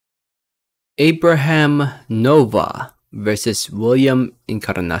Abraham Nova versus William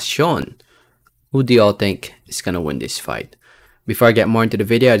Encarnacion. Who do y'all think is gonna win this fight? Before I get more into the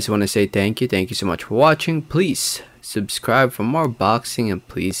video, I just want to say thank you so much for watching. Please subscribe for more boxing and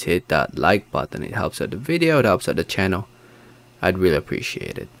please hit that like button. It helps out the video, it helps out the channel. I'd really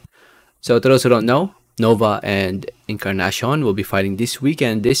appreciate it. So to those who don't know, Nova and Encarnacion will be fighting this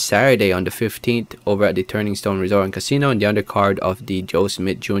weekend, this Saturday on the 15th over at the Turning Stone Resort and Casino in the undercard of the Joe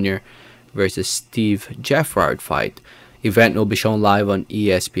Smith Jr. versus Steve Jeffrard fight. Event will be shown live on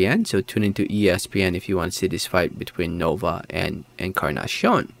ESPN, so tune into ESPN if you want to see this fight between Nova and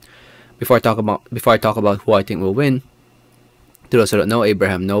Encarnacion. Before I talk about who I think will win, to those who don't know,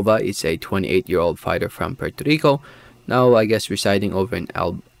 Abraham Nova is a 28-year-old fighter from Puerto Rico, now I guess residing over in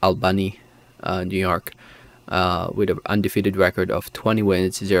Albany, New York, with an undefeated record of 20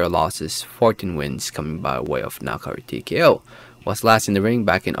 wins, 0 losses, 14 wins coming by way of knockout or TKO. Was last in the ring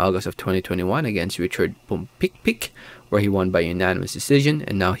back in August of 2021 against Richard Pumpik, where he won by unanimous decision,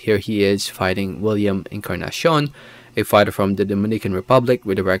 and now here he is fighting William Encarnacion, a fighter from the Dominican Republic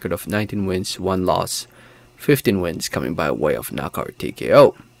with a record of 19 wins, 1 loss, 15 wins coming by way of knockout or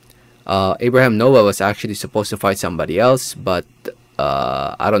TKO. Abraham Nova was actually supposed to fight somebody else, but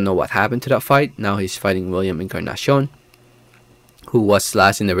I don't know what happened to that fight. Now he's fighting William Encarnacion, who was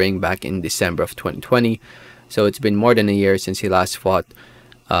last in the ring back in December of 2020. So it's been more than a year since he last fought,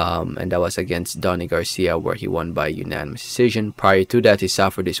 and that was against Donny Garcia, where he won by unanimous decision. Prior to that, he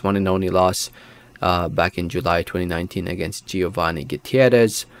suffered his one and only loss back in July 2019 against Giovanni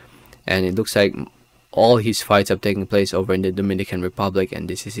Gutierrez, and it looks like all his fights have taken place over in the Dominican Republic, and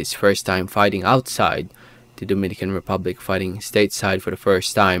this is his first time fighting outside the Dominican Republic, fighting stateside for the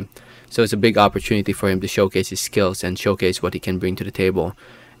first time. So it's a big opportunity for him to showcase his skills and showcase what he can bring to the table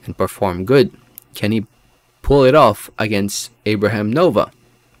and perform good. Can he pull it off against Abraham Nova?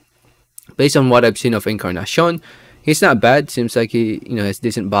 Based on what I've seen of Encarnacion, he's not bad. Seems like he has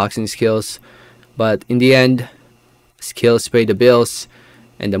decent boxing skills, but in the end, skills pay the bills,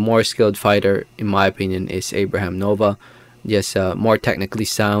 and the more skilled fighter, in my opinion, is Abraham Nova. Just more technically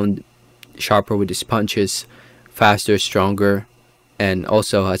sound, sharper with his punches, faster, stronger, and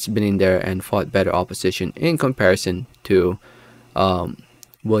also has been in there and fought better opposition in comparison to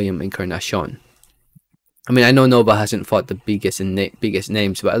William Encarnacion. I mean, I know Nova hasn't fought the biggest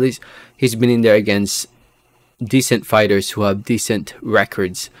names, but at least he's been in there against decent fighters who have decent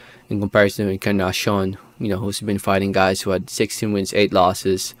records in comparison to Encarnacion, who's been fighting guys who had 16 wins, 8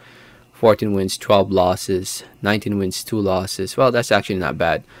 losses, 14 wins, 12 losses, 19 wins, 2 losses. Well, that's actually not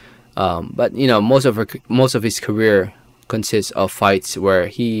bad. But most of his career consists of fights where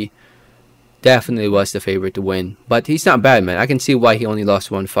he definitely was the favorite to win. But he's not bad, man. I can see why he only lost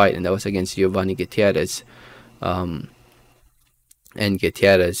one fight, and that was against Giovanni Gutierrez. And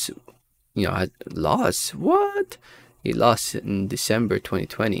Gutierrez, had lost. What? He lost in December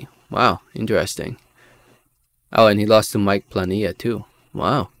 2020. Wow, interesting. Oh, and he lost to Mike Planilla too.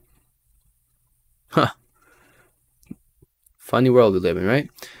 Wow. Huh. Funny world we live in, right?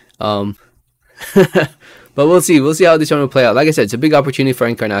 But we'll see how this one will play out. Like I said, it's a big opportunity for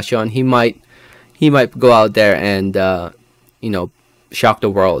Encarnacion. He might go out there and shock the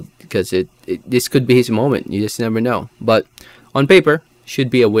world, because this could be his moment. You just never know. But on paper, should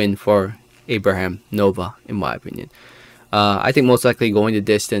be a win for Abraham Nova, in my opinion. I think most likely going the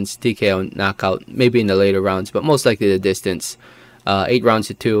distance, TKO, knockout, maybe in the later rounds, but most likely the distance. 8 rounds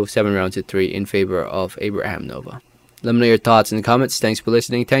to 2, 7 rounds to 3 in favor of Abraham Nova. Let me know your thoughts in the comments. Thanks for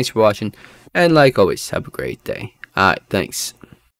listening. Thanks for watching. And like always, have a great day. Alright, thanks.